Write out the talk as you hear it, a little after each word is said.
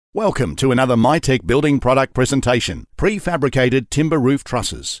Welcome to another MyTech building product presentation, prefabricated timber roof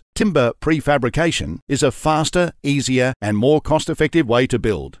trusses. Timber prefabrication is a faster, easier and more cost-effective way to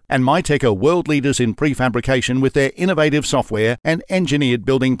build, and MyTech are world leaders in prefabrication with their innovative software and engineered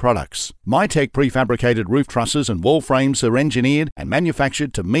building products. MyTech prefabricated roof trusses and wall frames are engineered and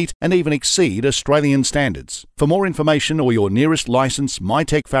manufactured to meet and even exceed Australian standards. For more information or your nearest licensed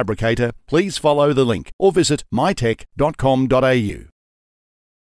MyTech fabricator, please follow the link or visit mytech.com.au.